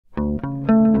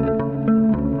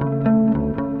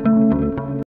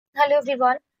Hello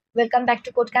everyone, welcome back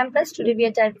to Code Campus. Today we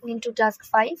are diving into task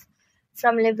 5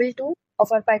 from level 2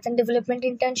 of our Python development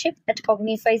internship at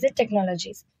Cognifyz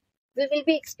Technologies. We will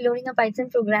be exploring a Python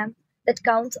program that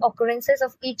counts occurrences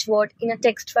of each word in a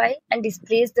text file and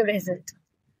displays the result.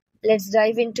 Let's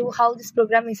dive into how this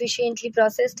program efficiently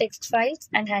processes text files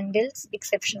and handles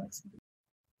exceptions.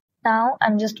 Now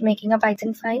I'm just making a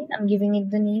Python file. I'm giving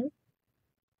it the name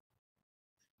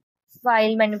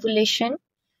file manipulation.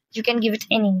 You can give it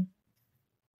any.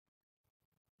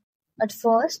 At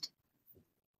first,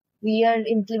 we are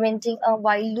implementing a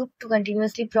while loop to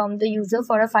continuously prompt the user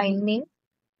for a file name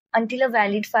until a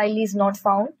valid file is not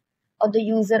found or the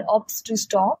user opts to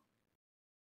stop.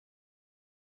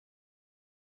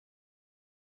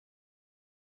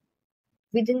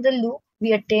 Within the loop,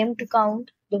 we attempt to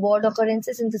count the word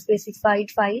occurrences in the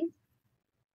specified file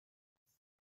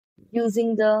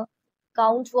using the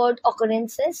count word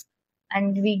occurrences,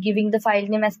 and we giving the file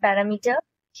name as parameter.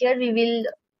 Here we will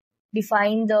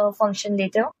define the function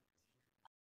later.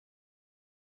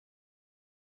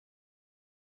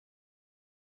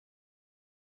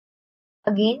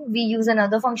 Again, we use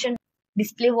another function,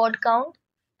 display word count,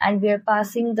 and we are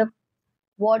passing the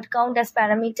word count as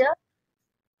parameter.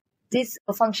 This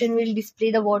function will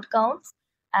display the word counts,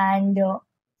 and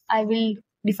I will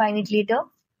define it later.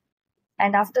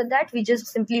 And after that, we just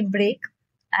simply break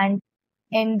and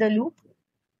end the loop.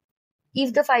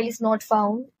 If the file is not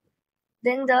found,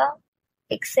 then the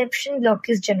exception block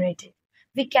is generated.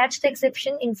 We catch the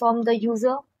exception, inform the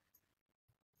user,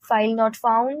 file not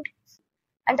found,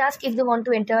 and ask if they want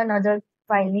to enter another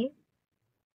file name.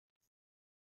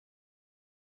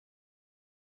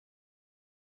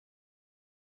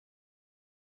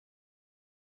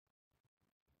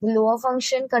 The lower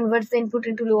function converts the input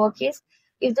into lowercase.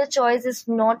 If the choice is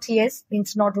not yes,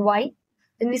 means not Y,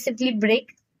 then we simply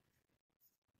break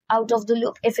out of the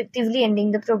loop, effectively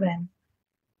ending the program.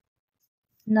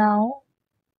 Now,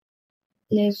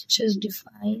 let's just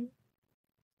define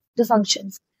the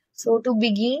functions. So to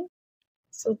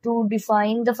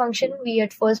define the function, we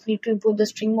at first need to import the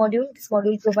string module. This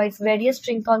module provides various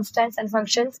string constants and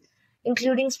functions,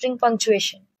 including string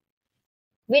punctuation,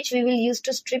 which we will use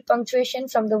to strip punctuation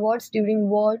from the words during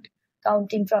word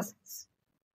counting process.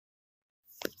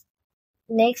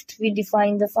 Next, we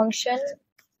define the function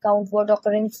count word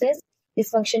occurrences. This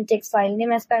function takes file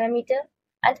name as parameter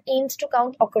and aims to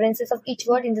count occurrences of each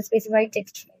word in the specified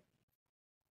text file.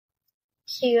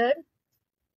 Here,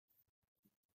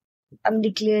 I'm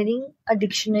declaring a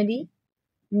dictionary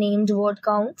named word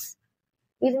counts.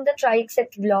 Within the try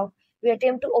except block, we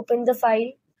attempt to open the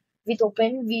file. With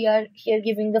open, we are here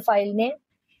giving the file name,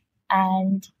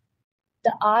 and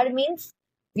the R means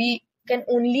we can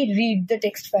only read the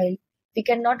text file. We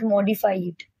cannot modify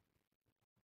it.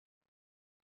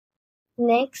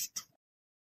 Next,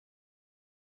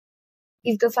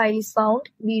 if the file is found,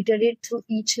 we iterate through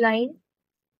each line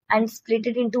and split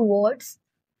it into words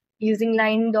using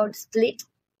line.split.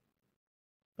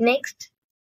 Next,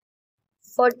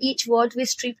 for each word, we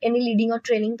strip any leading or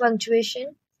trailing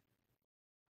punctuation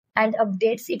and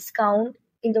updates its count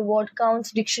in the word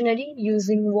counts dictionary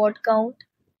using word count.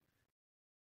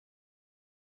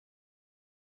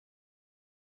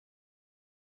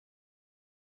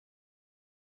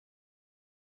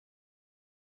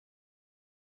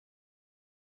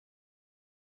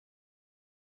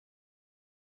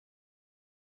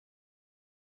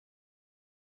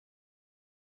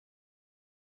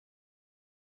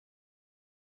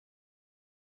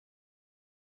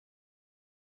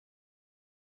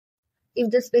 If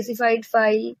the specified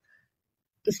file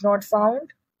is not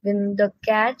found, then the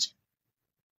catch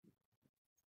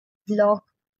block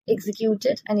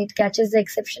executed and it catches the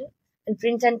exception and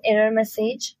print an error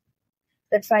message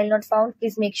that file not found.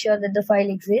 Please make sure that the file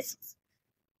exists,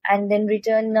 and then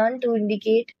return none to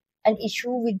indicate an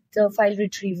issue with the file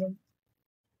retrieval.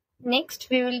 Next,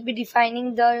 we will be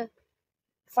defining the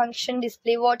function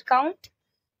display word count.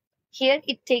 Here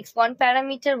it takes one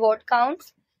parameter, word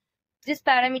counts. This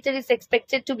parameter is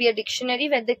expected to be a dictionary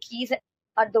where the keys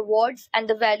are the words and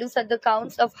the values are the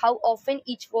counts of how often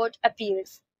each word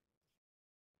appears.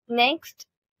 Next,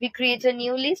 we create a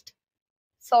new list,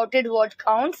 sorted word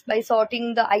counts, by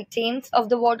sorting the items of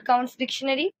the word counts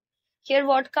dictionary. Here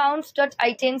word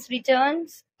counts.items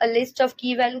returns a list of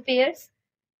key value pairs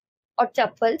or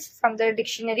tuples from the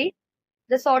dictionary.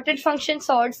 The sorted function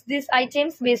sorts these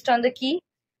items based on the key,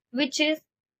 which is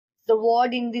the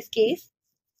word in this case.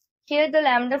 Here the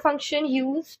lambda function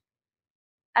used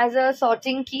as a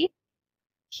sorting key.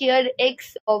 Here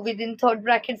x or within third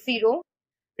bracket 0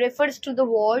 refers to the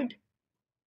word,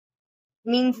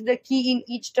 means the key in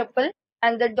each tuple.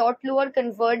 and the dot lower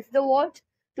converts the word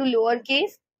to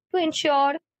lowercase to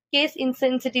ensure case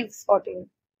insensitive sorting.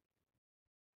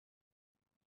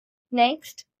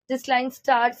 Next, this line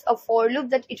starts a for loop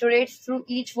that iterates through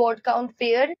each word count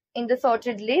pair in the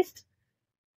sorted list.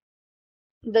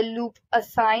 The loop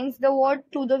assigns the word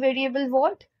to the variable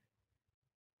word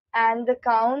and the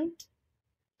count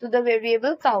to the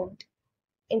variable count.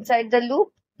 Inside the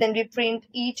loop, then we print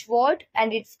each word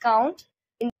and its count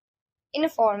in a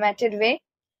formatted way.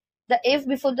 The F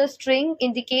before the string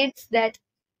indicates that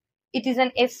it is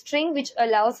an F string, which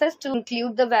allows us to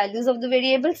include the values of the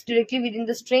variables directly within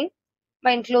the string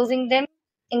by enclosing them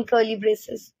in curly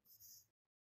braces.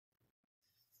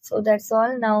 So that's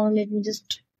all. Now let me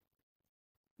just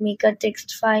make a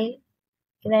text file.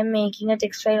 Here I'm making a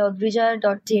text file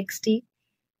oddbridger.txt,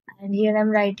 and here I'm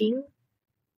writing,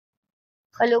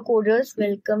 hello coders,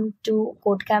 welcome to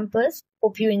Code Campus.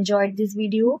 Hope you enjoyed this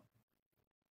video.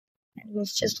 And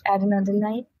let's just add another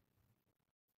line.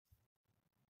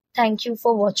 Thank you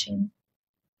for watching.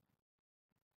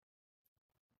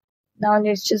 Now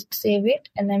let's just save it,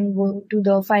 and I'm going to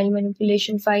the file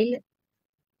manipulation file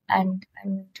and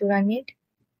I'm going to run it.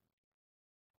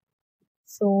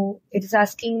 So it is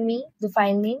asking me the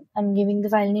file name. I'm giving the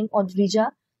file name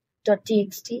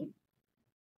oddbridger.txt.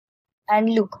 And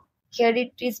look, here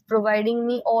it is providing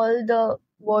me all the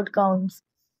word counts.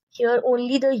 Here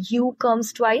only the U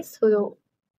comes twice, so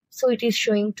it is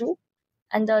showing 2.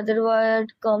 And the other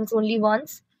word comes only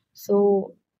once,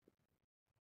 so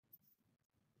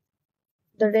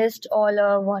the rest all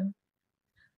are 1.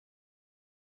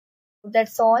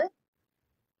 That's all.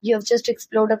 You have just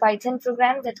explored a Python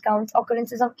program that counts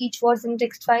occurrences of each word in a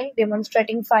text file,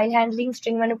 demonstrating file handling,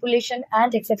 string manipulation,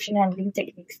 and exception handling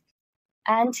techniques.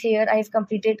 And here I have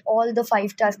completed all the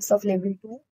 5 tasks of level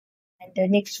 2.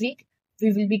 And next week,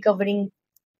 we will be covering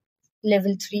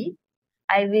level 3.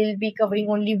 I will be covering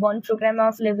only one program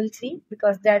of level 3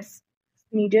 because that's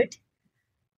needed.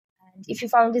 And if you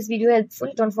found this video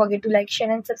helpful, don't forget to like,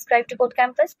 share, and subscribe to Code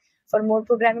Campus for more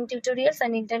programming tutorials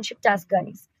and internship task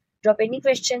guides. Drop any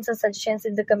questions or suggestions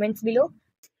in the comments below.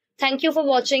 Thank you for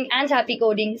watching and happy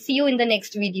coding. See you in the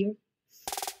next video.